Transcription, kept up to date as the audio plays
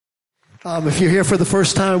If you're here for the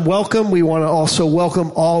first time, welcome. We want to also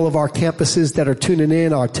welcome all of our campuses that are tuning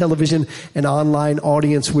in, our television and online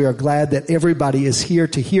audience. We are glad that everybody is here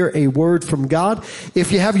to hear a word from God.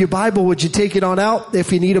 If you have your Bible, would you take it on out?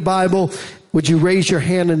 If you need a Bible, would you raise your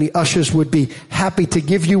hand and the ushers would be happy to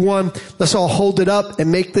give you one. Let's all hold it up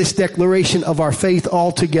and make this declaration of our faith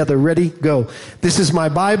all together. Ready? Go. This is my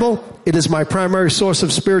Bible. It is my primary source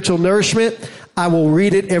of spiritual nourishment. I will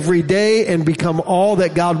read it every day and become all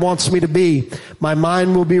that God wants me to be. My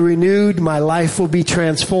mind will be renewed. My life will be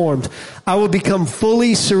transformed. I will become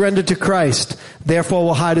fully surrendered to Christ. Therefore, I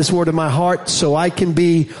will hide His word in my heart so I can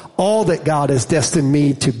be all that God has destined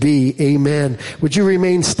me to be. Amen. Would you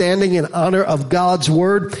remain standing in honor of God's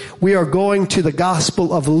word? We are going to the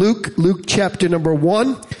Gospel of Luke, Luke chapter number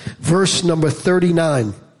 1, verse number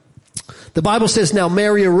 39. The Bible says, now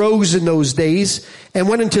Mary arose in those days and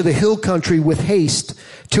went into the hill country with haste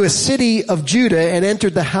to a city of Judah and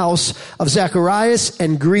entered the house of Zacharias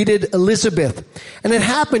and greeted Elizabeth. And it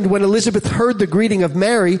happened when Elizabeth heard the greeting of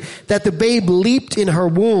Mary that the babe leaped in her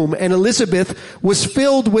womb, and Elizabeth was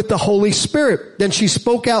filled with the Holy Spirit. Then she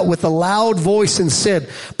spoke out with a loud voice and said,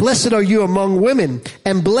 blessed are you among women,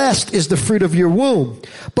 and blessed is the fruit of your womb.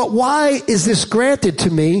 But why is this granted to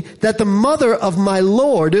me that the mother of my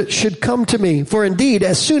Lord should come to me? For indeed,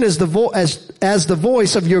 as soon as the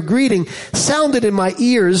voice of your greeting sounded in my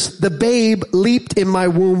ears, the babe leaped in my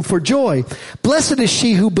womb for joy. Blessed is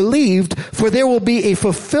she who believed, for there will be a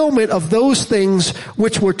fulfillment of those things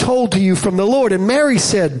which were told to you from the Lord. And Mary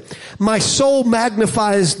said, my soul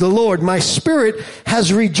magnifies the Lord. My spirit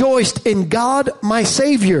has rejoiced in God my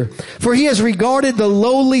Savior, for He has regarded the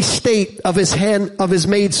lowly state of His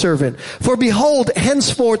maidservant. For behold,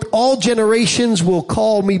 henceforth all generations will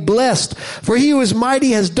call me blessed. For He who is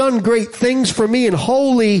mighty has done great things for me, and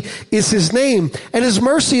holy is His name. And His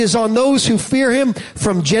mercy is on those who fear Him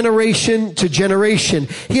from generation to generation.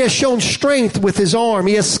 He has shown strength with His arm.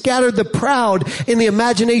 He has scattered the proud in the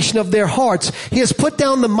imagination of their hearts. He has put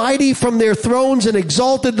down the mighty from their thrones and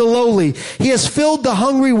exalted the lowly. He has filled the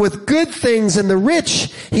hungry with good things, and the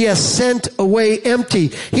rich He has sent away empty.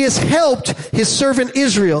 He has helped His servant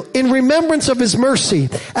Israel in remembrance of His mercy,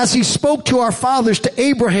 as He spoke to our fathers, to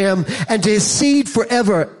Abraham, and to his seed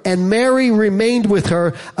forever. And Mary remained with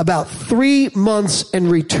her about 3 months and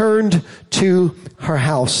returned to her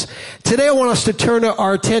house. Today I want us to turn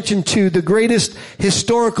our attention to the greatest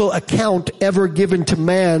historical account ever given to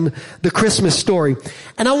man, the Christmas story.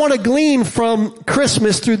 And I want to glean from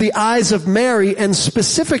Christmas through the eyes of Mary, and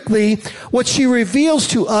specifically what she reveals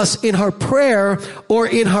to us in her prayer or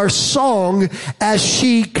in her song as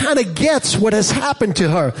she kind of gets what has happened to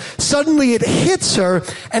her. Suddenly it hits her,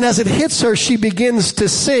 and as it hits her, she begins to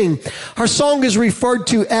sing. Her song is referred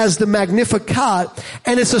to as the Magnificat,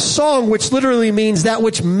 and it's a song which literally means that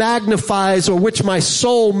which magnifies, or which my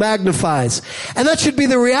soul magnifies. And that should be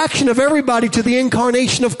the reaction of everybody to the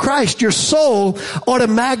incarnation of Christ. Your soul ought to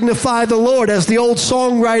magnify the Lord. As the old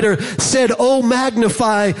songwriter said, oh,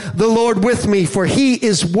 magnify the Lord with me, for He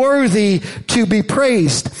is worthy to be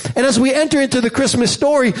praised. And as we enter into the Christmas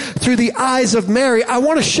story through the eyes of Mary, I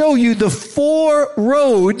want to show you the 4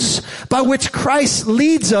 roads by which Christ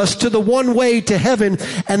leads us to the one way to heaven,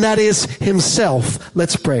 and that is Himself.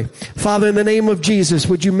 Let's pray. Father, in the name of Jesus,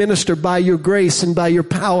 would you minister by your grace and by your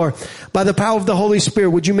power, by the power of the Holy Spirit?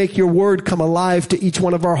 Would you make your word come alive to each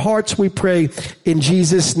one of our hearts? We pray in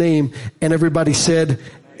Jesus' name. And everybody said,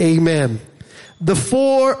 amen. The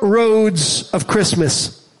 4 roads of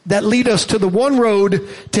Christmas that lead us to the one road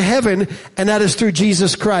to heaven, and that is through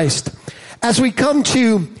Jesus Christ. As we come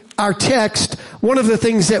to our text, one of the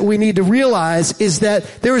things that we need to realize is that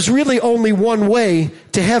there is really only one way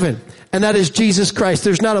to heaven, and that is Jesus Christ.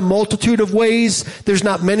 There's not a multitude of ways. There's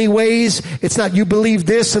not many ways. It's not you believe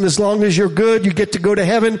this, and as long as you're good, you get to go to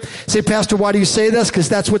heaven. Say, Pastor, why do you say this? Because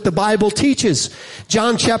that's what the Bible teaches.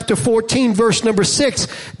 John chapter 14, verse number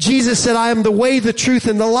 6, Jesus said, I am the way, the truth,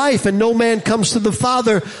 and the life, and no man comes to the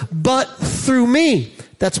Father but through me.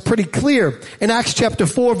 That's pretty clear. In Acts chapter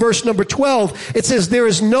 4, verse number 12, it says, there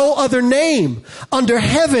is no other name under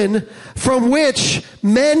heaven from which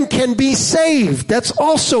men can be saved. That's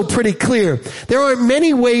also pretty clear. There aren't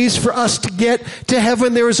many ways for us to get to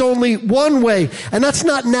heaven. There is only one way. And that's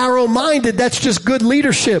not narrow-minded. That's just good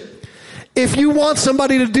leadership. if you want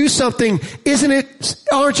somebody to do something, isn't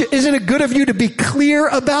it good of you to be clear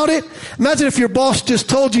about it? Imagine if your boss just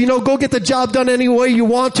told you, go get the job done any way you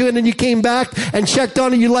want to, and then you came back and checked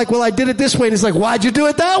on it, and you're like, well, I did it this way. And he's like, why'd you do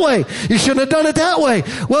it that way? You shouldn't have done it that way.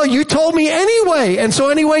 Well, you told me anyway, and so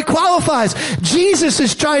anyway qualifies. Jesus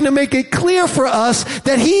is trying to make it clear for us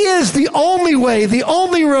that he is the only way, the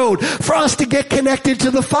only road for us to get connected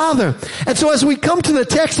to the Father. And so as we come to the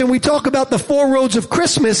text and we talk about the 4 roads of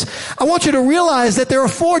Christmas, I want you to realize that there are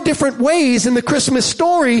 4 different ways in the Christmas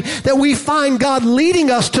story that we find God leading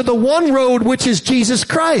us to the one road, which is Jesus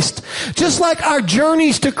Christ. Just like our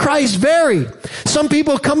journeys to Christ vary. Some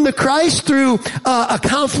people come to Christ through a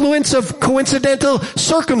confluence of coincidental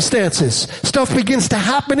circumstances. Stuff begins to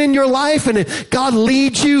happen in your life and God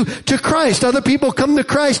leads you to Christ. Other people come to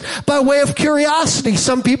Christ by way of curiosity.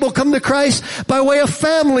 Some people come to Christ by way of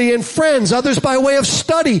family and friends. Others by way of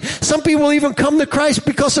study. Some people even come to Christ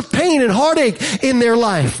because of pain and heartache in their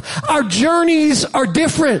life. Our journeys are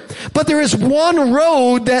different, but there is one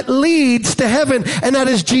road that leads to heaven, and that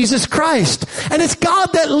is Jesus Christ. And it's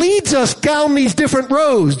God that leads us down these different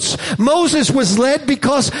roads. Moses was led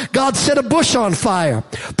because God set a bush on fire.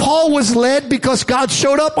 Paul was led because God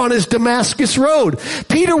showed up on his Damascus road.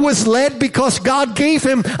 Peter was led because God gave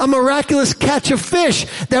him a miraculous catch of fish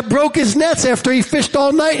that broke his nets after he fished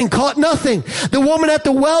all night and caught nothing. The woman at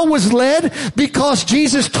the well was led because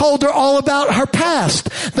Jesus told her all about her past.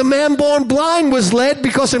 The man born blind was led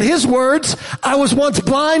because, in his words, I was once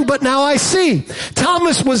blind, but now I see.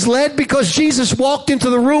 Thomas was led because Jesus walked into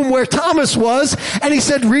the room where Thomas was, and he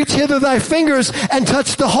said, reach hither thy fingers and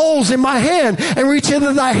touch the holes in my hand, and reach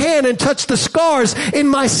hither thy hand and touch the scars in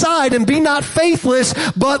my side, and be not faithless,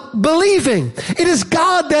 but believing. It is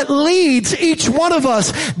God that leads each one of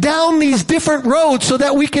us down these different roads so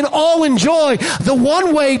that we can all enjoy the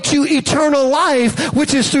one way to eternal life,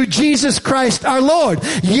 which is through Jesus Christ our Lord.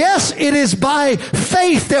 Yes, it is by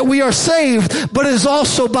faith that we are saved, but it is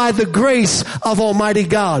also by the grace of Almighty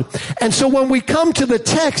God. And so when we come to the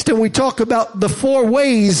text and we talk about the 4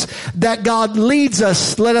 ways that God leads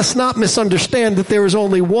us, let us not misunderstand that there is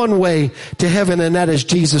only one way to heaven, and that is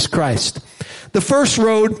Jesus Christ. The first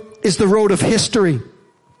road is the road of history.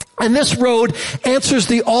 And this road answers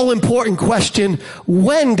the all-important question,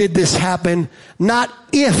 when did this happen? Not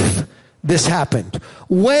if this happened.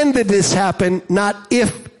 When did this happen? Not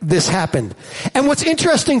if this happened. And what's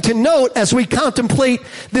interesting to note as we contemplate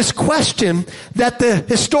this question that the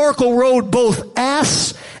historical road both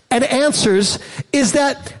asks and answers is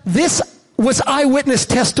that this was eyewitness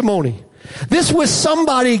testimony. This was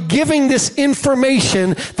somebody giving this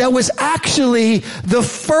information that was actually the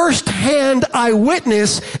first-hand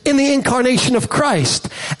eyewitness in the incarnation of Christ.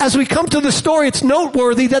 As we come to the story, it's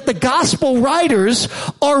noteworthy that the gospel writers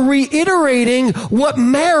are reiterating what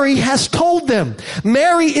Mary has told them.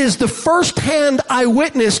 Mary is the first-hand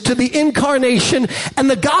eyewitness to the incarnation, and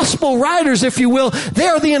the gospel writers, if you will, they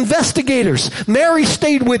are the investigators. Mary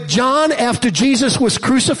stayed with John after Jesus was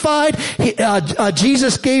crucified.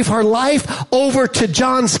 Jesus gave her life over to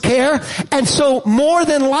John's care. And so more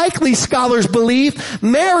than likely, scholars believe,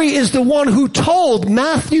 Mary is the one who told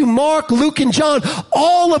Matthew, Mark, Luke, and John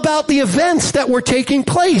all about the events that were taking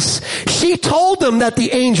place. She told them that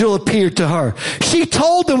the angel appeared to her. She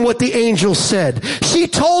told them what the angel said. She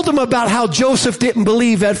told them about how Joseph didn't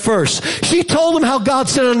believe at first. She told them how God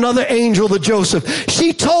sent another angel to Joseph.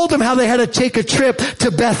 She told them how they had to take a trip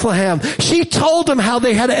to Bethlehem. She told them how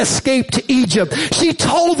they had to escape to Egypt. She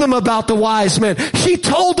told them about the wise men. She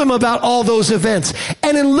told them about all those events.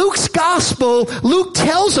 And in Luke's gospel, Luke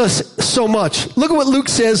tells us so much. Look at what Luke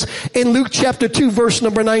says in Luke chapter 2, verse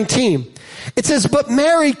number 19. It says, but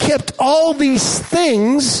Mary kept all these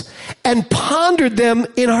things and pondered them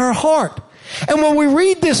in her heart. And when we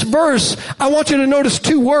read this verse, I want you to notice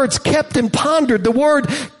 2 words, kept and pondered. The word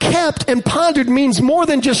kept and pondered means more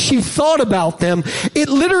than just she thought about them. It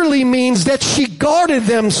literally means that she guarded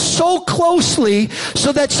them so closely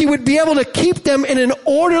so that she would be able to keep them in an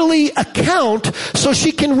orderly account so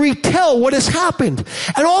she can retell what has happened.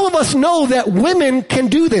 And all of us know that women can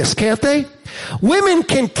do this, can't they? Women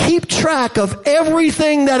can keep track of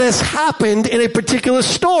everything that has happened in a particular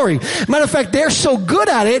story. Matter of fact, they're so good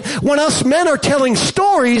at it, when us men are telling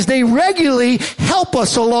stories, they regularly help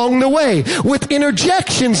us along the way with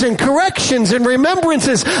interjections and corrections and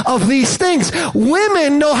remembrances of these things.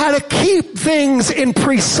 Women know how to keep things in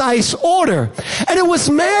precise order. And it was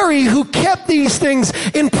Mary who kept these things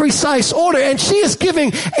in precise order. And she is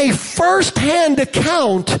giving a first-hand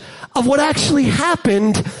account of what actually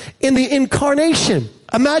happened in the incarnation.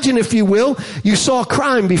 Imagine, if you will, you saw a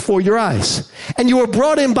crime before your eyes, and you were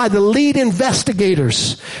brought in by the lead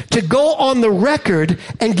investigators to go on the record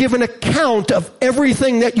and give an account of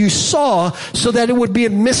everything that you saw so that it would be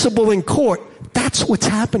admissible in court. That's what's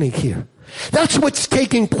happening here. That's what's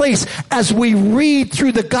taking place as we read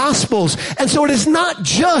through the Gospels. And so it is not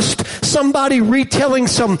just somebody retelling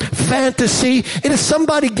some fantasy. It is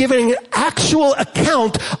somebody giving an actual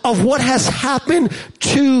account of what has happened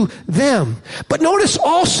to them. But notice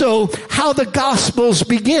also how the Gospels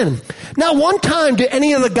begin. Now, one time did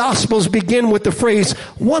any of the Gospels begin with the phrase,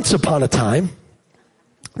 once upon a time?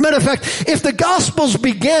 Matter of fact, if the Gospels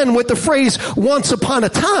began with the phrase, once upon a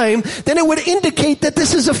time, then it would indicate that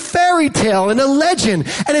this is a fairy tale and a legend.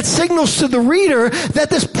 And it signals to the reader that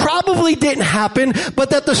this probably didn't happen,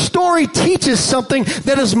 but that the story teaches something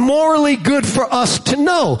that is morally good for us to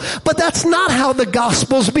know. But that's not how the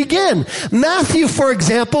Gospels begin. Matthew, for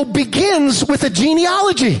example, begins with a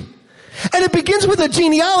genealogy. And it begins with a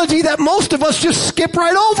genealogy that most of us just skip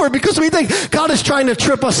right over because we think God is trying to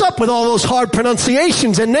trip us up with all those hard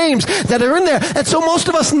pronunciations and names that are in there. And so most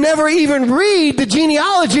of us never even read the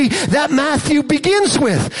genealogy that Matthew begins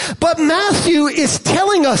with. But Matthew is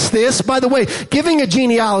telling us this, by the way, giving a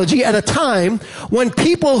genealogy at a time when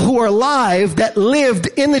people who are alive that lived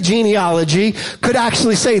in the genealogy could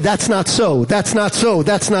actually say, that's not so, that's not so,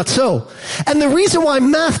 that's not so. And the reason why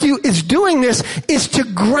Matthew is doing this is to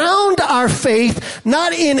ground our faith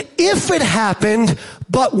not in if it happened,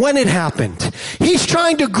 but when it happened. He's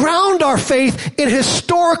trying to ground our faith in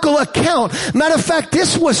historical account. Matter of fact,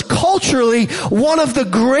 this was culturally one of the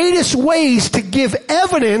greatest ways to give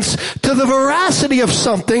evidence to the veracity of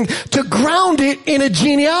something, to ground it in a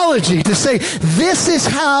genealogy, to say, this is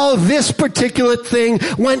how this particular thing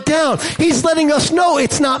went down. He's letting us know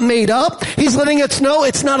it's not made up. He's letting us know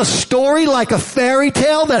it's not a story like a fairy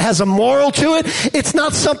tale that has a moral to it. It's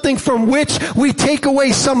not something from which we take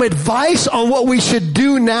away some advice on what we should do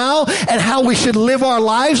now and how we should live our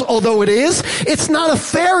lives, although it is. It's not a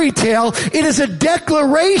fairy tale. It is a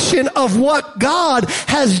declaration of what God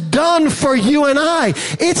has done for you and I.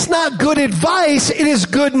 It's not good advice. It is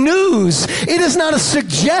good news. It is not a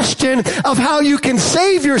suggestion of how you can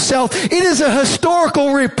save yourself. It is a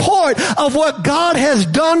historical report of what God has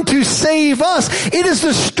done to save us. It is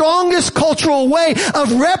the strongest cultural way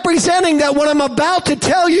of representing that what I'm about to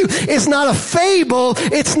tell you is not a fable.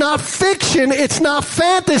 It's not fiction. It's not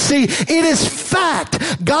fantasy. It is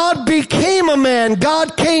fact. God became a man.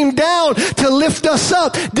 God came down to lift us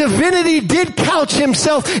up. Divinity did couch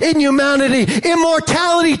himself in humanity.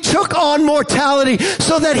 Immortality took on mortality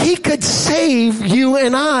so that he could save you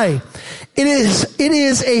and I. It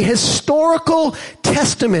is a historical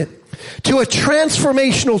testament to a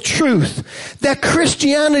transformational truth that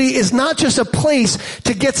Christianity is not just a place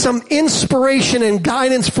to get some inspiration and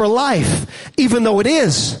guidance for life, even though it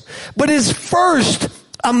is, but is first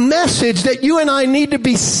a message that you and I need to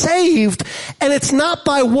be saved, and it's not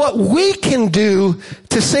by what we can do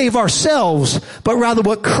to save ourselves, but rather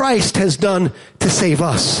what Christ has done to save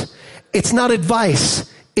us. It's not advice.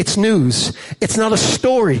 It's news. It's not a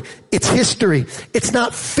story. It's history. It's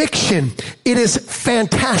not fiction. It is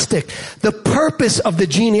fantastic. The purpose of the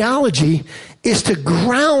genealogy is to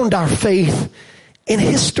ground our faith in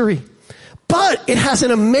history. But it has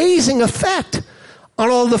an amazing effect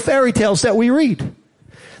on all the fairy tales that we read.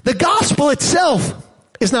 The gospel itself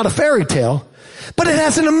is not a fairy tale, but it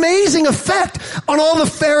has an amazing effect on all the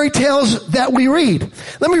fairy tales that we read.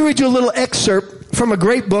 Let me read you a little excerpt from a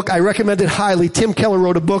great book. I recommend it highly. Tim Keller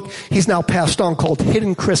wrote a book he's now passed on called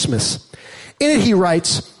Hidden Christmas. In it he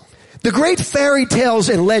writes, the great fairy tales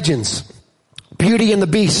and legends, Beauty and the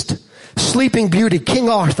Beast, Sleeping Beauty, King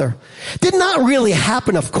Arthur, did not really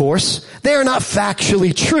happen, of course. They are not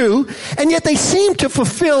factually true, and yet they seem to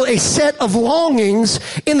fulfill a set of longings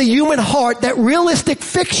in the human heart that realistic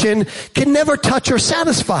fiction can never touch or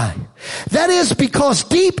satisfy. That is because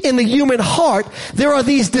deep in the human heart, there are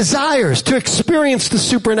these desires to experience the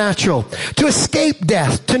supernatural, to escape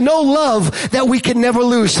death, to know love that we can never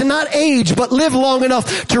lose, to not age but live long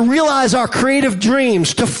enough to realize our creative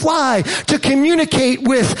dreams, to fly, to communicate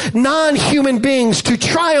with non-human beings, to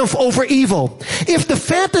triumph over evil. If the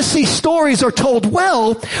fantasy stories are told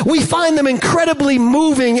well, we find them incredibly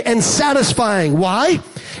moving and satisfying. Why?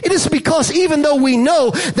 It is because even though we know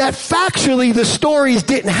that factually the stories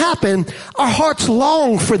didn't happen, our hearts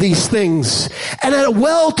long for these things. And a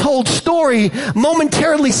well-told story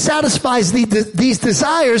momentarily satisfies these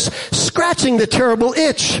desires, scratching the terrible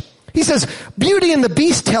itch. He says, Beauty and the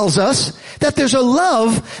Beast tells us that there's a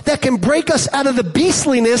love that can break us out of the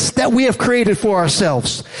beastliness that we have created for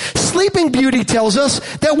ourselves. Sleeping Beauty tells us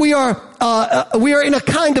that we are in a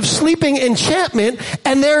kind of sleeping enchantment,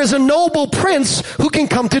 and there is a noble prince who can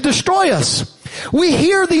come to destroy us. We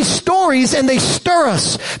hear these stories and they stir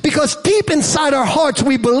us because deep inside our hearts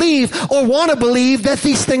we believe or want to believe that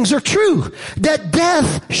these things are true, that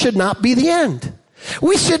death should not be the end.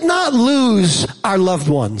 We should not lose our loved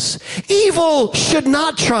ones. Evil should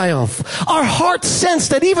not triumph. Our hearts sense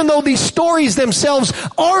that even though these stories themselves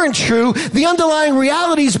aren't true, the underlying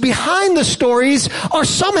realities behind the stories are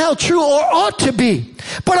somehow true or ought to be.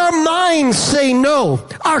 But our minds say no.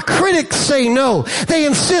 Our critics say no. They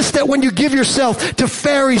insist that when you give yourself to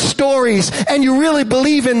fairy stories and you really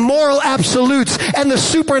believe in moral absolutes and the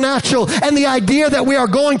supernatural and the idea that we are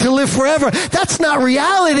going to live forever, that's not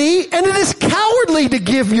reality, and it is cowardly to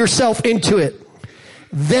give yourself into it.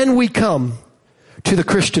 Then we come to the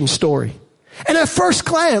Christian story. And at first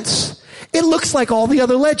glance, it looks like all the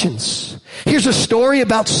other legends. Here's a story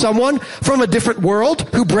about someone from a different world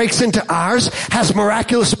who breaks into ours, has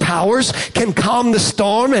miraculous powers, can calm the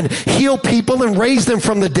storm and heal people and raise them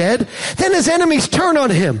from the dead. Then his enemies turn on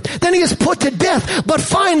him. Then he is put to death, but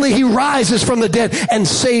finally he rises from the dead and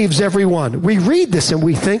saves everyone. We read this and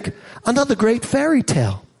we think, another great fairy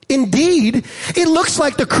tale. Indeed, it looks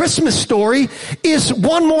like the Christmas story is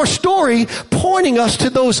one more story pointing us to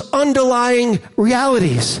those underlying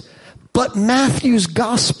realities. But Matthew's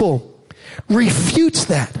gospel refutes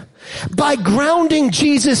that by grounding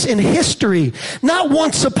Jesus in history, not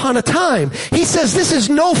once upon a time. He says this is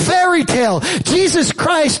no fairy tale. Jesus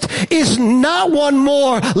Christ is not one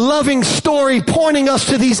more loving story pointing us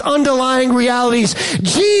to these underlying realities.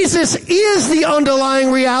 Jesus is the underlying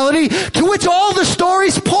reality to which all the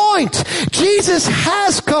stories point. Jesus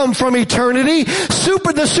has come from eternity,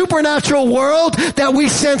 the supernatural world that we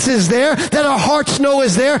sense is there, that our hearts know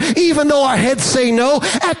is there, even though our heads say no.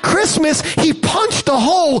 At Christmas, he punched a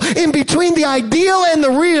hole in between the ideal and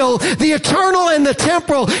the real, the eternal and the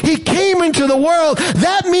temporal. He came into the world.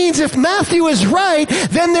 That means if Matthew is right,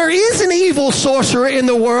 then there is an evil sorcerer in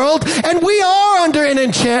the world, and we are under an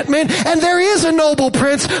enchantment, and there is a noble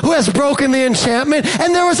prince who has broken the enchantment,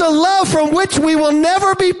 and there is a love from which we will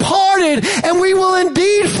never be parted, and we will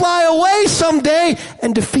indeed fly away someday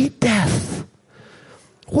and defeat death.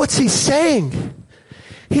 What's he saying?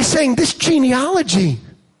 He's saying this genealogy,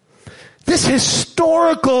 this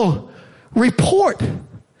historical report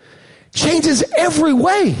changes every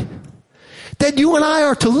way that you and I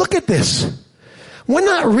are to look at this. We're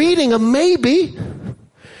not reading a maybe.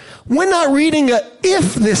 We're not reading a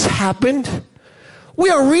if this happened. We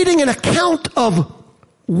are reading an account of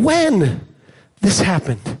when this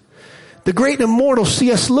happened. The great and immortal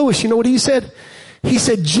C.S. Lewis, you know what he said? He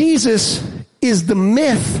said, Jesus is the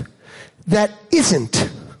myth that isn't.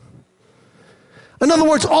 In other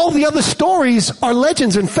words, all the other stories are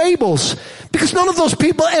legends and fables because none of those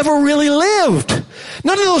people ever really lived.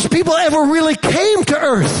 None of those people ever really came to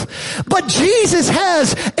earth. But Jesus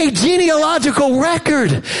has a genealogical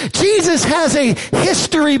record. Jesus has a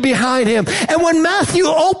history behind him. And when Matthew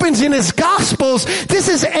opens in his Gospels, this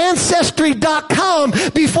is Ancestry.com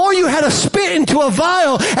before you had to spit into a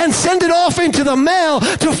vial and send it off into the mail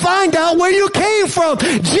to find out where you came from.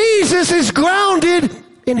 Jesus is grounded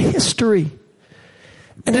in history.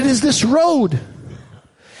 And it is this road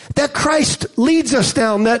that Christ leads us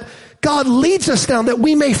down, that God leads us down, that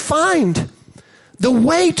we may find the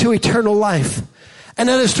way to eternal life. And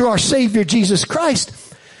that is through our Savior, Jesus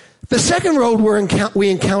Christ. The second road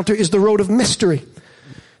we encounter is the road of mystery.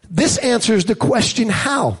 This answers the question,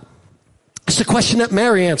 how? It's the question that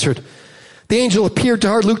Mary answered. The angel appeared to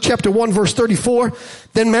her, Luke chapter 1, verse 34.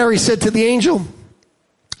 Then Mary said to the angel,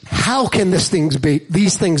 how can these things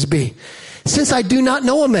be? Since I do not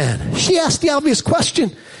know a man. She asked the obvious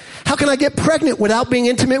question. How can I get pregnant without being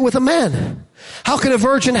intimate with a man? How can a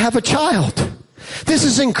virgin have a child? This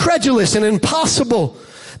is incredulous and impossible.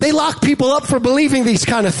 They lock people up for believing these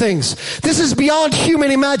kind of things. This is beyond human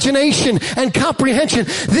imagination and comprehension.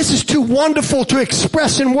 This is too wonderful to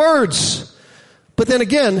express in words. But then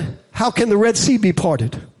again, how can the Red Sea be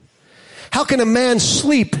parted? How can a man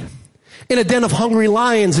sleep in a den of hungry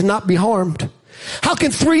lions and not be harmed? How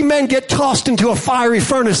can 3 men get tossed into a fiery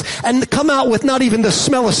furnace and come out with not even the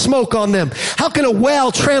smell of smoke on them? How can a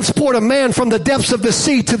whale transport a man from the depths of the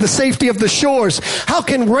sea to the safety of the shores? How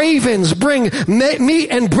can ravens bring meat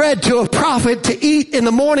and bread to a prophet to eat in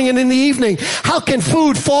the morning and in the evening? How can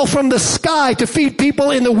food fall from the sky to feed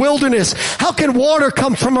people in the wilderness? How can water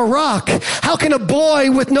come from a rock? How can a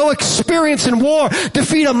boy with no experience in war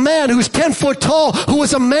defeat a man who's 10 foot tall, who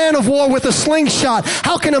was a man of war with a slingshot?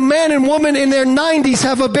 How can a man and woman in their 90s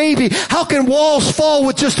have a baby? How can walls fall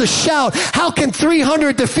with just a shout? How can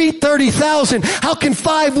 300 defeat 30,000? How can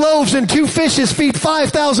 5 loaves and 2 fishes feed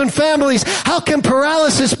 5,000 families? How can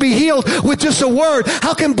paralysis be healed with just a word?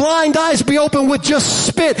 How can blind eyes be opened with just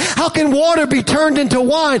spit? How can water be turned into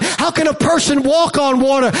wine? How can a person walk on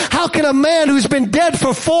water? How can a man who's been dead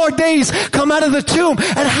for 4 days come out of the tomb?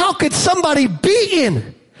 And how could somebody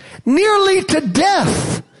beaten nearly to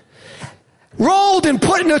death, rolled and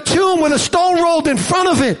put in a tomb with a stone rolled in front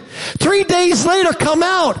of it, 3 days later come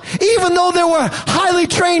out, even though there were highly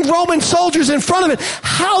trained Roman soldiers in front of it?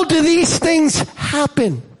 How do these things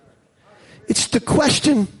happen? It's the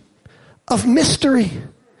question of mystery.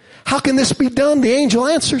 How can this be done? The angel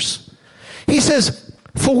answers. He says,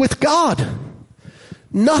 for with God,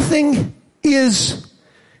 nothing is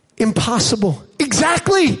impossible.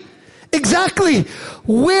 Exactly.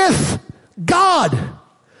 With God.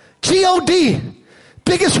 G-O-D.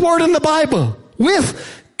 Biggest word in the Bible.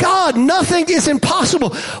 With God, nothing is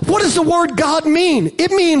impossible. What does the word God mean? It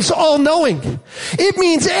means all-knowing. It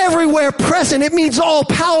means everywhere present. It means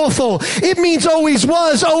all-powerful. It means always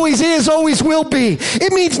was, always is, always will be.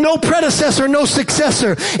 It means no predecessor, no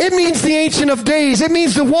successor. It means the Ancient of Days. It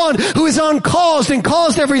means the one who is uncaused and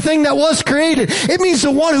caused everything that was created. It means the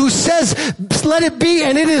one who says, let it be,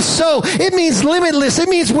 and it is so. It means limitless. It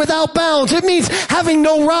means without bounds. It means having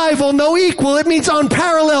no rival, no equal. It means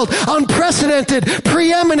unparalleled, unprecedented,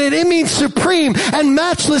 preeminent. It means supreme and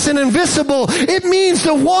matchless and invisible. It means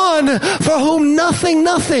the one for whom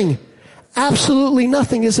nothing, absolutely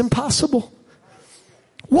nothing is impossible.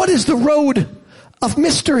 What is the road of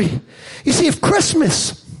mystery? You see, if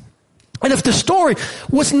Christmas and if the story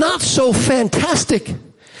was not so fantastic,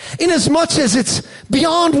 inasmuch as it's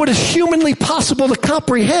beyond what is humanly possible to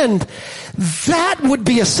comprehend, that would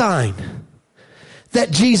be a sign that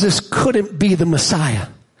Jesus couldn't be the Messiah.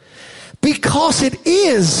 Because it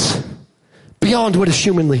is beyond what is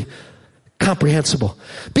humanly comprehensible.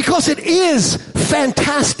 Because it is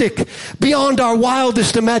fantastic beyond our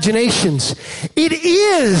wildest imaginations. It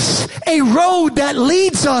is a road that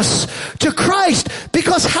leads us to Christ.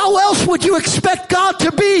 Because how else would you expect God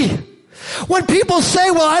to be? When people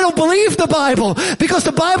say, well, I don't believe the Bible because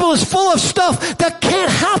the Bible is full of stuff that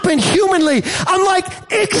can't happen humanly, I'm like,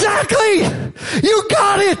 exactly! You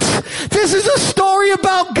got it! This is a story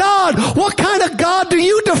about God. What kind of God do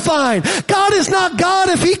you define? God is not God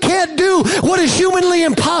if He can't do what is humanly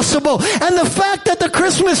impossible. And the fact that the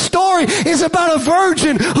Christmas story is about a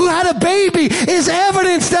virgin who had a baby is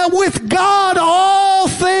evidence that with God all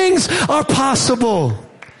things are possible.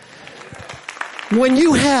 When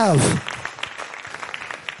you have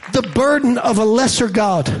the burden of a lesser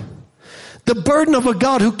God, the burden of a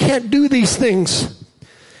God who can't do these things,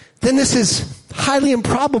 then this is highly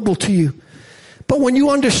improbable to you. But when you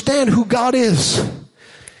understand who God is,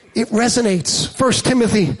 it resonates. 1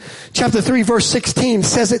 Timothy chapter 3 verse 16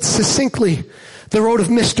 says it succinctly, the road of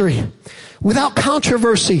mystery. Without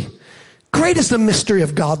controversy, great is the mystery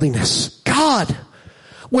of godliness. God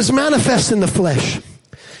was manifest in the flesh,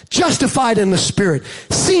 justified in the Spirit,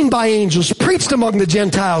 seen by angels, preached among the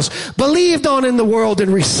Gentiles, believed on in the world,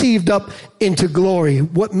 and received up into glory.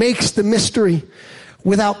 What makes the mystery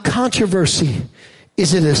without controversy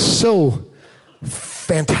is it is so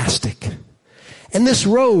fantastic. And this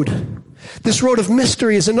road of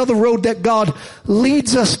mystery is another road that God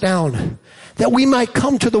leads us down, that we might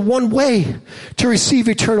come to the one way to receive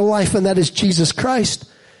eternal life, and that is Jesus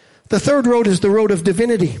Christ. The third road is the road of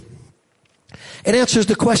divinity. It answers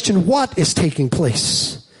the question, what is taking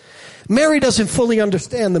place? Mary doesn't fully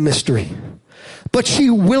understand the mystery, but she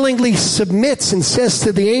willingly submits and says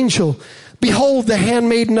to the angel, behold, the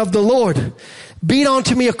handmaiden of the Lord, be it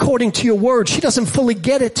unto me according to your word. She doesn't fully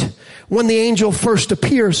get it when the angel first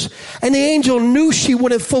appears. And the angel knew she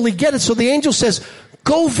wouldn't fully get it, so the angel says,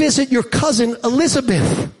 go visit your cousin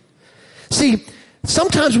Elizabeth. See,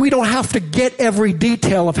 sometimes we don't have to get every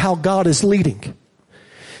detail of how God is leading.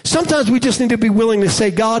 Sometimes we just need to be willing to say,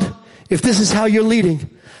 God, if this is how you're leading,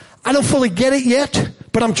 I don't fully get it yet,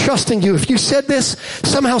 but I'm trusting you. If you said this,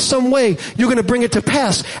 somehow, some way, you're going to bring it to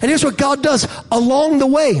pass. And here's what God does along the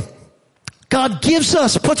way. God gives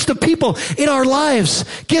us, puts the people in our lives,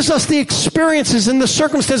 gives us the experiences and the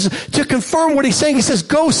circumstances to confirm what he's saying. He says,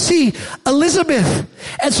 go see Elizabeth.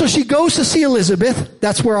 And so she goes to see Elizabeth.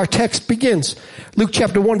 That's where our text begins. Luke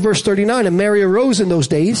chapter 1 verse 39. And Mary arose in those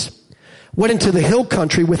days, went into the hill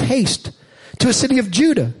country with haste to a city of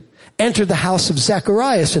Judah, entered the house of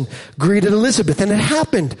Zacharias and greeted Elizabeth. And it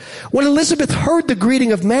happened when Elizabeth heard the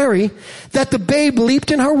greeting of Mary that the babe leaped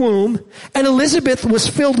in her womb, and Elizabeth was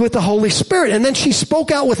filled with the Holy Spirit. And then she spoke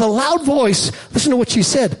out with a loud voice. Listen to what she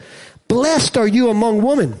said. Blessed are you among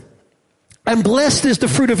women, and blessed is the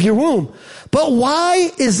fruit of your womb. But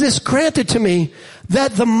why is this granted to me,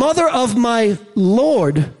 that the mother of my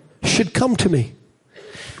Lord should come to me?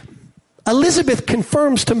 Elizabeth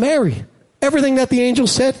confirms to Mary everything that the angel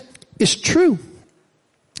said is true.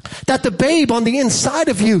 That the babe on the inside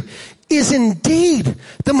of you is indeed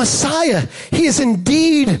the Messiah. He is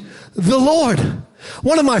indeed the Lord.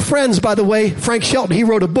 One of my friends, by the way, Frank Shelton, he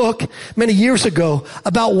wrote a book many years ago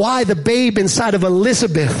about why the babe inside of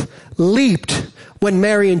Elizabeth leaped when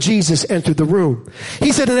Mary and Jesus entered the room.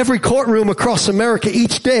 He said in every courtroom across America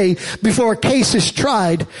each day before a case is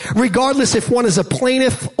tried, regardless if one is a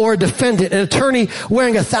plaintiff or a defendant, an attorney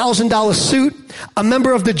wearing $1,000 suit, a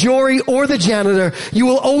member of the jury, or the janitor, you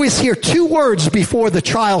will always hear two words before the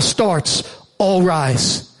trial starts: all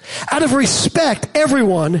rise. Out of respect,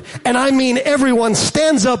 everyone, and I mean everyone,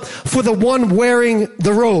 stands up for the one wearing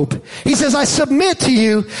the robe. He says, I submit to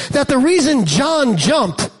you that the reason John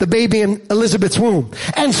jumped, the baby in Elizabeth's womb,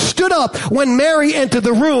 and stood up when Mary entered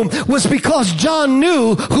the room was because John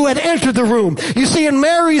knew who had entered the room. You see, in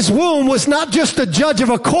Mary's womb was not just the judge of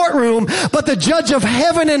a courtroom, but the judge of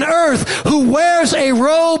heaven and earth who wears a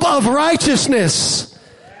robe of righteousness.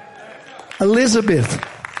 Elizabeth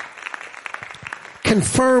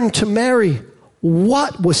confirmed to Mary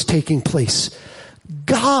what was taking place.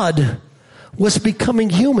 God was becoming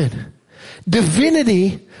human.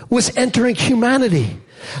 Divinity was entering humanity.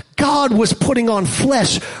 God was putting on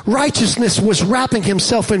flesh. Righteousness was wrapping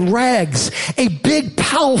himself in rags. A big,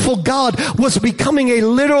 powerful God was becoming a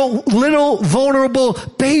little vulnerable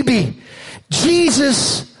baby.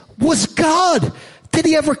 Jesus was God. Did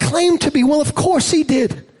he ever claim to be? Well, of course he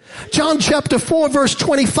did. John chapter 4 verse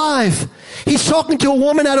 25. He's talking to a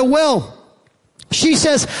woman at a well. She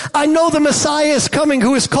says, I know the Messiah is coming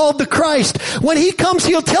who is called the Christ. When he comes,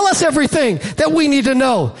 he'll tell us everything that we need to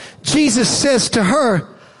know. Jesus says to her,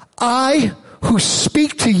 I who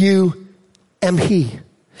speak to you am he.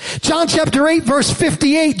 John chapter 8 verse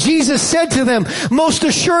 58, Jesus said to them, most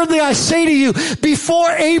assuredly I say to you,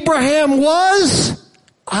 before Abraham was,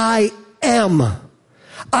 I am.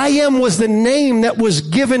 I am was the name that was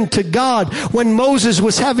given to God when Moses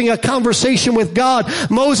was having a conversation with God.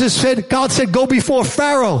 God said, go before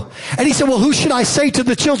Pharaoh. And he said, well, who should I say to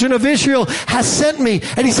the children of Israel has sent me?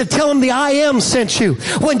 And he said, tell him the I am sent you.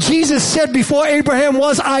 When Jesus said before Abraham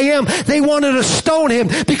was I am, they wanted to stone him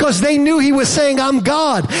because they knew he was saying, I'm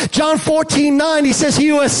God. John 14:9, he says, he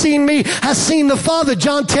who has seen me has seen the Father.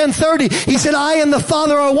 John 10:30, he said, I and the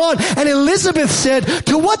Father are one. And Elizabeth said,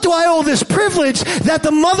 to what do I owe this privilege that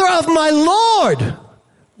the mother of my Lord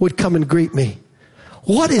would come and greet me?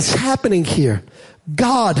 What is happening here?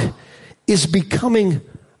 God is becoming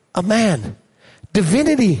a man.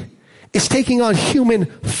 Divinity is taking on human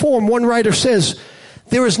form. One writer says,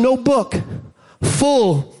 there is no book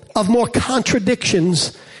full of more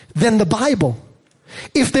contradictions than the Bible.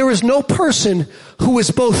 If there is no person who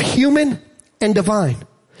is both human and divine.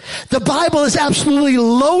 The Bible is absolutely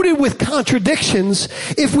loaded with contradictions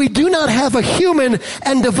if we do not have a human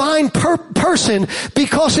and divine person,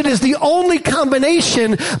 because it is the only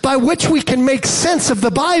combination by which we can make sense of the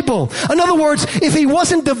Bible. In other words, if he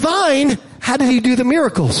wasn't divine, how did he do the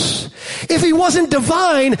miracles? If he wasn't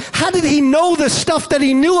divine, how did he know the stuff that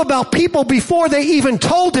he knew about people before they even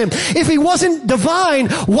told him? If he wasn't divine,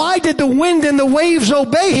 why did the wind and the waves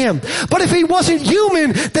obey him? But if he wasn't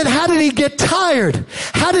human, then how did he get tired?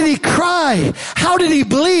 How did he cry? How did he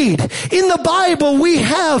bleed? In the Bible, we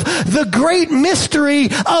have the great mystery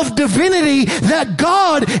of divinity, that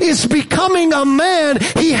God is becoming a man.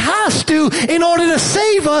 He has to in order to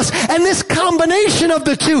save us. And this combination of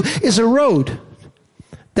the two is a road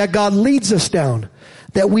that God leads us down,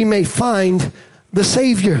 that we may find the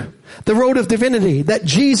Savior. The road of divinity, that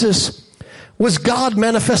Jesus was God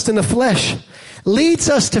manifest in the flesh, leads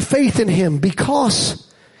us to faith in him, because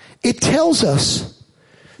it tells us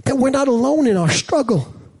that we're not alone in our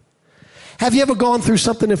struggle. Have you ever gone through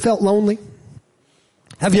something that felt lonely?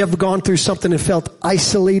 Have you ever gone through something that felt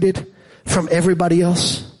isolated from everybody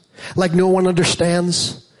else? Like no one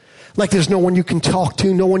understands? Like there's no one you can talk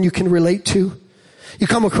to, no one you can relate to? You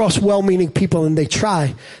come across well-meaning people and they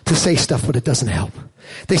try to say stuff, but it doesn't help.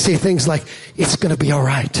 They say things like, it's going to be all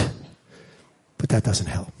right. But that doesn't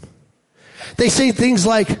help. They say things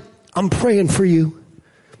like, I'm praying for you.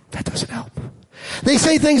 That doesn't help. They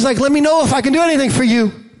say things like, let me know if I can do anything for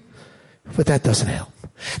you. But that doesn't help.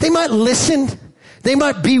 They might listen. They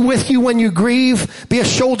might be with you when you grieve, be a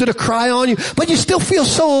shoulder to cry on you, but you still feel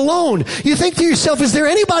so alone. You think to yourself, is there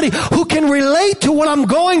anybody who can relate to what I'm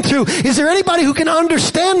going through? Is there anybody who can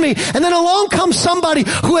understand me? And then along comes somebody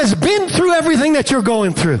who has been through everything that you're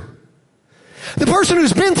going through. The person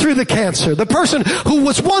who's been through the cancer, the person who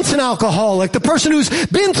was once an alcoholic, the person who's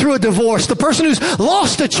been through a divorce, the person who's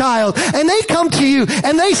lost a child, and they come to you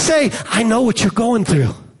and they say, I know what you're going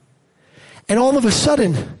through. And all of a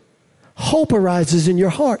sudden, hope arises in your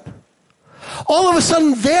heart. All of a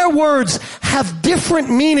sudden, their words have different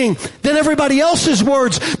meaning than everybody else's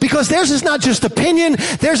words, because theirs is not just opinion.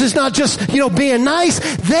 Theirs is not just, being nice.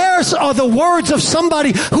 Theirs are the words of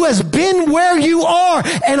somebody who has been where you are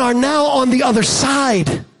and are now on the other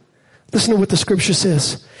side. Listen to what the scripture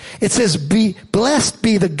says. It says, blessed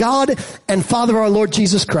be the God and Father of our Lord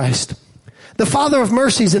Jesus Christ, the Father of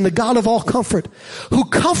mercies and the God of all comfort, who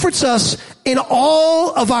comforts us in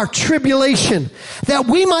all of our tribulation, that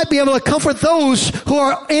we might be able to comfort those who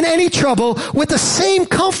are in any trouble with the same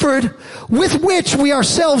comfort with which we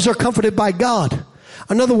ourselves are comforted by God.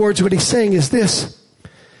 In other words, what he's saying is this: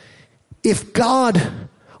 if God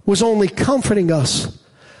was only comforting us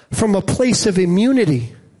from a place of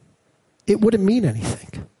immunity, it wouldn't mean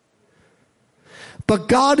anything. But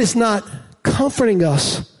God is not comforting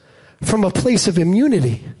us from a place of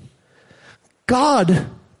immunity. God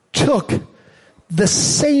took the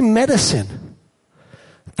same medicine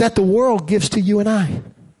that the world gives to you and I.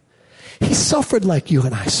 He suffered like you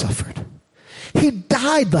and I suffered. He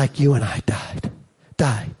died like you and I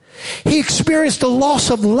died. He experienced the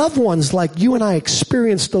loss of loved ones like you and I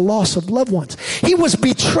experienced the loss of loved ones. He was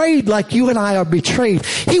betrayed like you and I are betrayed.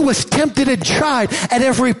 He was tempted and tried at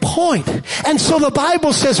every point. And so the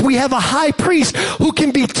Bible says we have a high priest who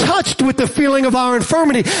can be touched with the feeling of our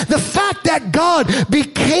infirmity. The fact that God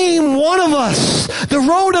became one of us, the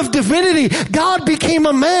road of divinity, God became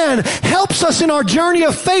a man, helps us in our journey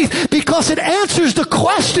of faith, because it answers the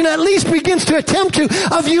question, at least begins to attempt to,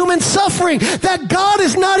 of human suffering. That God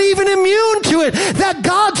is not even immune to it. That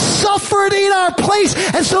God suffered in our place.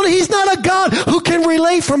 And so he's not a God who can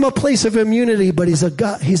relate from a place of immunity, but he's a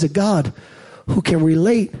God who can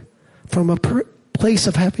relate from a place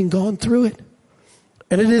of having gone through it.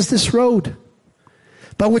 And it is this road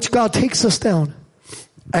by which God takes us down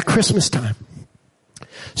at Christmas time,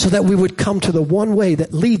 so that we would come to the one way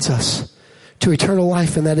that leads us to eternal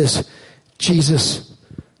life, and that is Jesus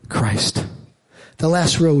Christ. The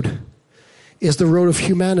last road is the road of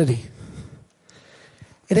humanity.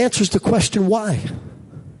 It answers the question, why?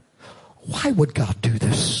 Why would God do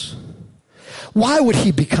this? Why would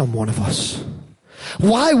he become one of us?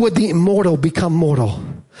 Why would the immortal become mortal?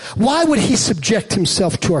 Why would he subject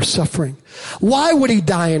himself to our suffering? Why would he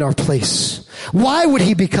die in our place? Why would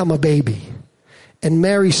he become a baby? And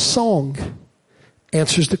Mary's song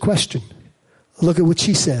answers the question. Look at what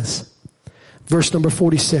she says. Verse number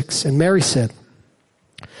 46. And Mary said,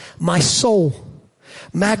 my soul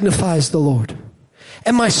magnifies the Lord,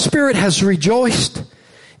 and my spirit has rejoiced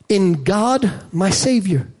in God my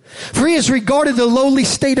Savior. For he has regarded the lowly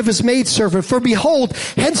state of his maidservant. For behold,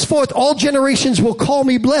 henceforth all generations will call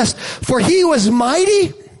me blessed. For he who is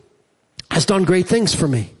mighty has done great things for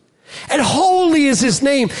me. And holy is his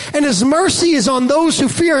name, and his mercy is on those who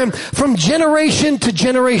fear him from generation to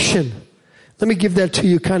generation. Let me give that to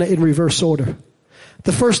you kind of in reverse order.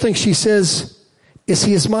 The first thing she says is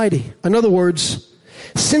he is mighty. In other words,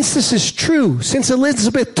 since this is true, since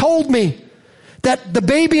Elizabeth told me that the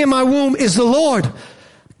baby in my womb is the Lord,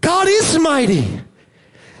 God is mighty.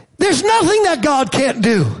 There's nothing that God can't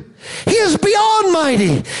do. He is beyond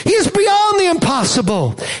mighty. He is beyond the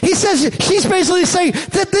impossible. He says, she's basically saying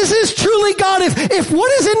that this is truly God. If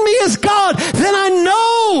what is in me is God, then I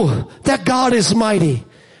know that God is mighty.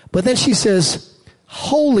 But then she says,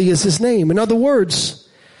 holy is his name. In other words,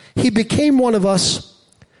 he became one of us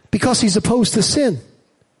because he's opposed to sin.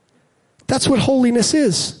 That's what holiness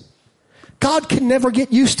is. God can never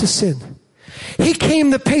get used to sin. He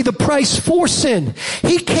came to pay the price for sin.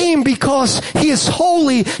 He came because he is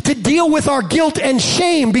holy to deal with our guilt and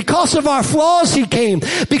shame. Because of our flaws, he came.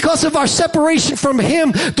 Because of our separation from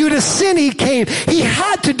him due to sin, he came. He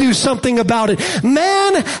had to do something about it.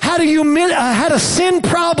 Man had a sin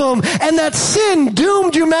problem, and that sin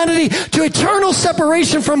doomed humanity to eternal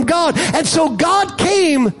separation from God. And so God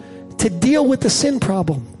came to deal with the sin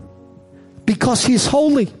problem. because he's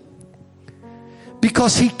holy.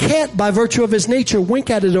 Because he can't, by virtue of his nature, wink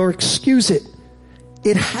at it or excuse it.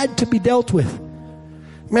 It had to be dealt with.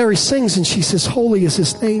 Mary sings and she says, holy is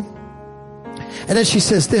his name. And then she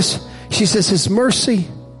says this, she says, his mercy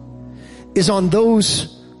is on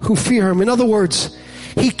those who fear him. In other words,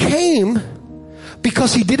 he came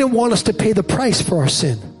because he didn't want us to pay the price for our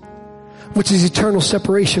sin, which is eternal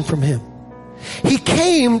separation from him. He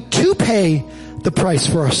came to pay the price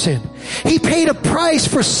for our sin. He paid a price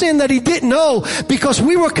for sin that he didn't know because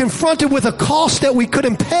we were confronted with a cost that we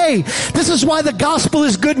couldn't pay. This is why the gospel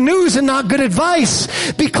is good news and not good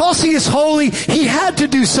advice. Because he is holy, he had to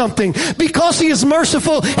do something. Because he is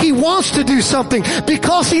merciful, he wants to do something.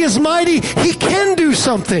 Because he is mighty, he can do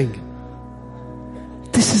something.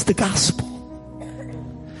 This is the gospel.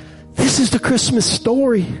 This is the Christmas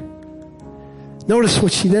story. Notice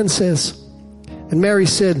what she then says. And Mary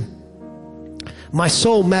said, my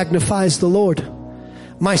soul magnifies the Lord.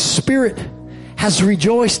 My spirit has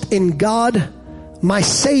rejoiced in God, my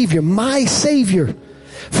Savior,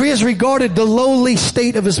 For he has regarded the lowly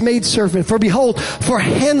state of his maidservant. For behold, for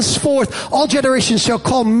henceforth all generations shall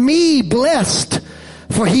call me blessed.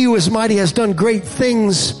 For he who is mighty has done great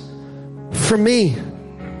things for me.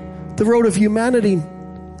 The road of humanity,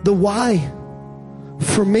 the why.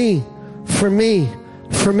 For me, for me,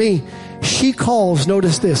 for me. She calls,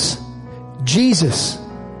 notice this, Jesus,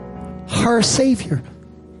 her Savior.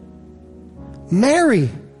 Mary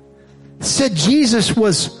said Jesus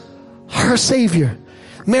was her Savior.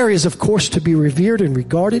 Mary is, of course, to be revered and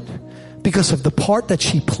regarded because of the part that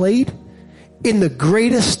she played in the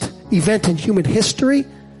greatest event in human history.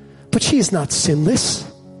 But she is not sinless.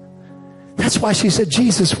 That's why she said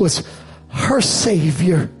Jesus was her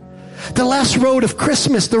Savior. The last road of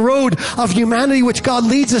Christmas, the road of humanity which God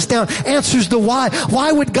leads us down, answers the why.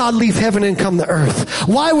 Why would God leave heaven and come to earth?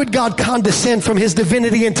 Why would God condescend from his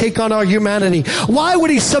divinity and take on our humanity? Why would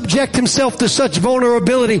he subject himself to such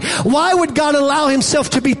vulnerability? Why would God allow himself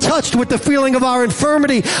to be touched with the feeling of our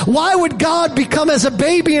infirmity? Why would God become as a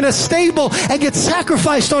baby in a stable and get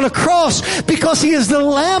sacrificed on a cross? Because he is the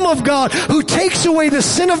Lamb of God who takes away the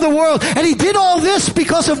sin of the world. And he did all this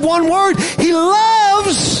because of one word. He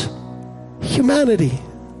loves humanity.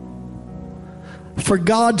 For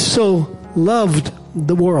God so loved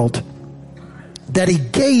the world that he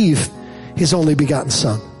gave his only begotten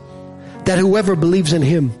Son, that whoever believes in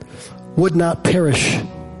him would not perish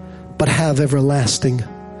but have everlasting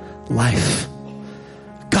life.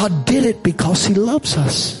 God did it because he loves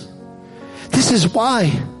us. This is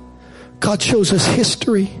why God shows us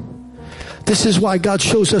history. This is why God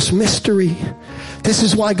shows us mystery. This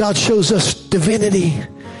is why God shows us divinity.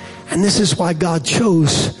 And this is why God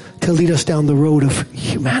chose to lead us down the road of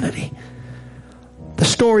humanity. The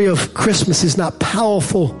story of Christmas is not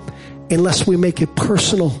powerful unless we make it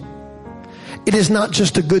personal. It is not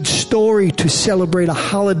just a good story to celebrate a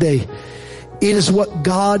holiday. It is what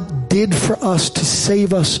God did for us to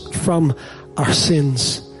save us from our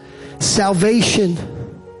sins. Salvation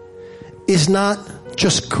is not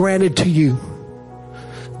just granted to you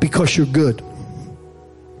because you're good.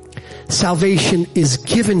 Salvation is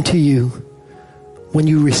given to you when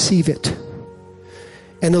you receive it.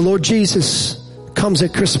 And the Lord Jesus comes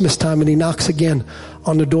at Christmas time and he knocks again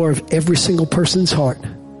on the door of every single person's heart.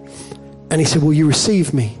 And he said, will you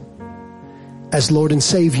receive me as Lord and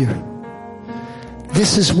Savior?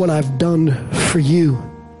 This is what I've done for you.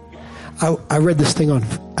 I read this thing on,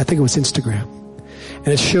 I think it was Instagram. And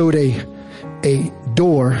it showed a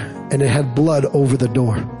door and it had blood over the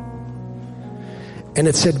door. And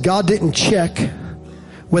it said God didn't check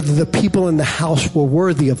whether the people in the house were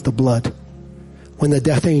worthy of the blood when the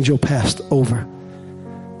death angel passed over.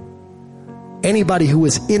 Anybody who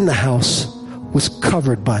was in the house was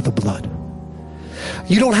covered by the blood.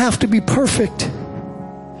 You don't have to be perfect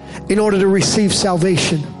in order to receive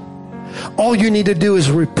salvation. All you need to do is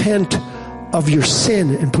repent of your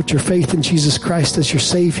sin and put your faith in Jesus Christ as your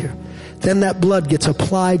Savior. Then that blood gets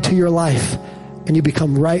applied to your life and you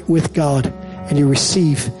become right with God. And you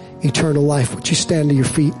receive eternal life. Would you stand to your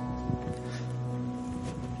feet?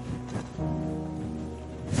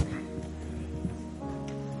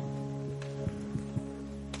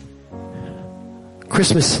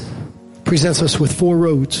 Christmas presents us with 4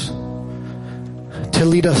 roads to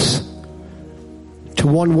lead us to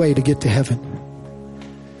one way to get to heaven.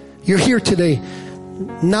 You're here today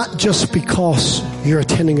not just because you're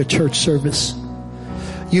attending a church service.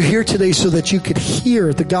 You're here today so that you could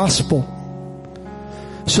hear the gospel,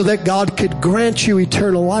 so that God could grant you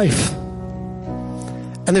eternal life.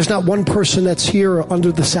 And there's not one person that's here or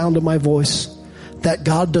under the sound of my voice that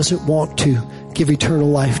God doesn't want to give eternal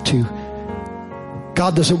life to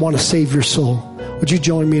God doesn't want to save your soul. Would you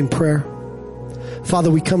join me in prayer? Father,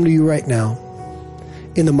 we come to you right now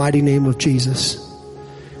in the mighty name of Jesus.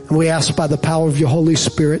 And we ask by the power of your Holy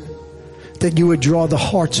Spirit that you would draw the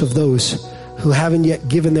hearts of those who haven't yet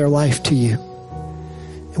given their life to you.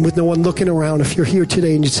 And with no one looking around, if you're here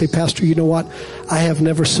today and you say, Pastor, you know what? I have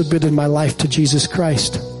never submitted my life to Jesus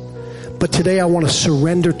Christ. But today I want to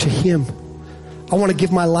surrender to him. I want to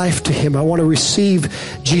give my life to him. I want to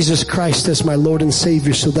receive Jesus Christ as my Lord and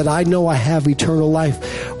Savior so that I know I have eternal life.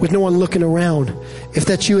 With no one looking around, if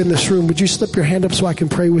that's you in this room, would you slip your hand up so I can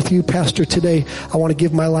pray with you? Pastor, today I want to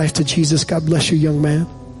give my life to Jesus. God bless you, young man.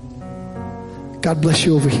 God bless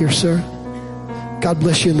you over here, sir. God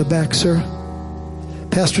bless you in the back, sir.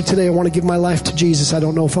 Pastor, today I want to give my life to Jesus. I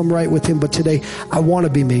don't know if I'm right with him, but today I want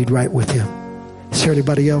to be made right with him. Is there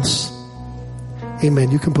anybody else?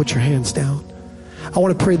 Amen. You can put your hands down. I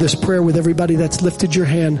want to pray this prayer with everybody that's lifted your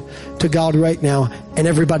hand to God right now and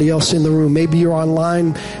everybody else in the room. Maybe you're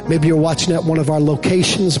online. Maybe you're watching at one of our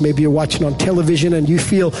locations. Maybe you're watching on television and you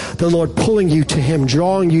feel the Lord pulling you to him,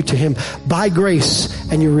 drawing you to him by grace,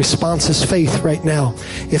 and your response is faith right now.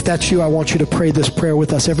 If that's you, I want you to pray this prayer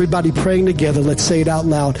with us. Everybody praying together. Let's say it out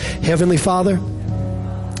loud. Heavenly Father,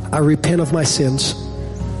 I repent of my sins.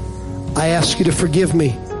 I ask you to forgive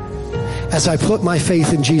me as I put my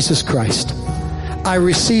faith in Jesus Christ. I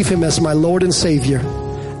receive him as my Lord and Savior,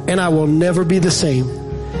 and I will never be the same.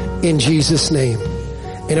 In Jesus' name.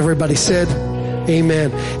 And everybody said,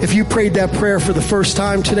 amen. If you prayed that prayer for the first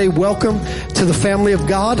time today, welcome to the family of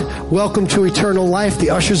God. Welcome to eternal life.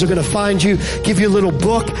 The ushers are going to find you, give you a little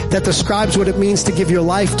book that describes what it means to give your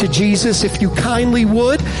life to Jesus. If you kindly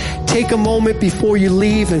would, take a moment before you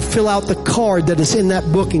leave and fill out the card that is in that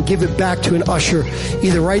book and give it back to an usher,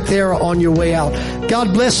 either right there or on your way out.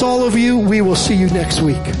 God bless all of you. We will see you next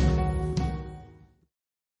week.